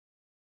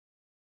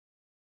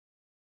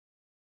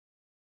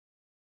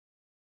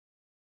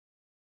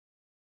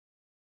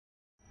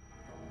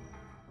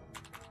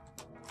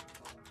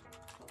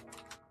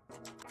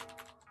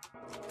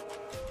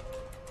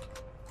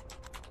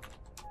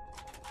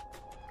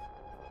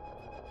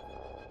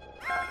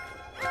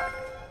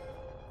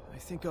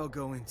think I'll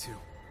go into?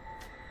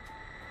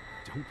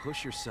 Don't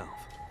push yourself.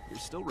 You're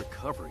still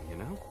recovering, you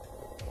know?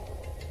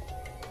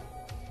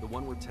 The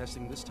one we're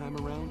testing this time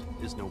around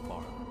is no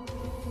bar.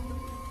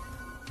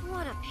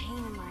 What a pain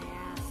in my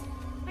ass.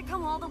 I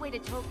come all the way to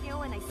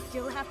Tokyo and I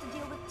still have to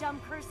deal with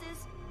dumb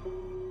curses?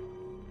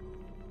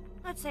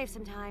 Let's save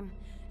some time.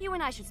 You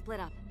and I should split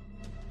up.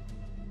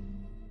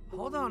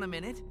 Hold on a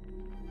minute.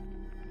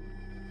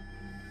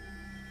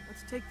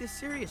 Let's take this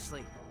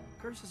seriously.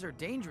 Curses are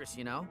dangerous,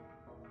 you know.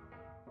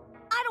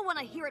 I don't want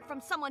to hear it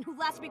from someone who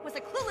last week was a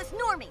clueless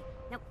normie!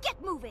 Now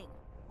get moving!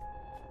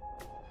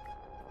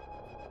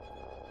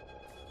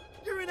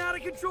 You're an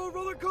out-of-control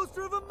roller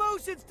coaster of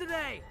emotions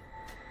today!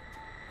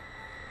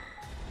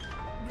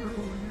 Do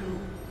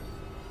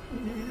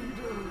you need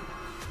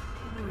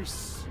a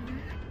receipt?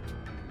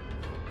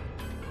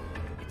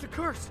 It's a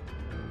curse!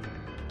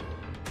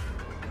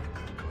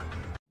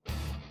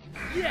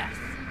 Yes!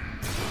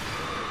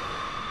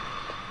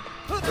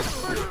 First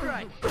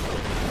strike!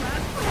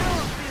 Last now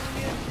I'm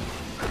feeling it!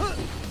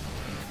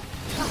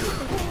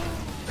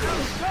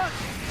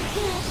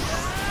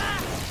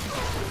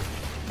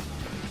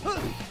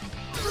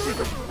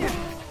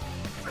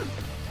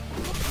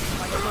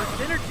 Like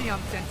burst energy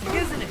I'm sensing,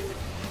 isn't it?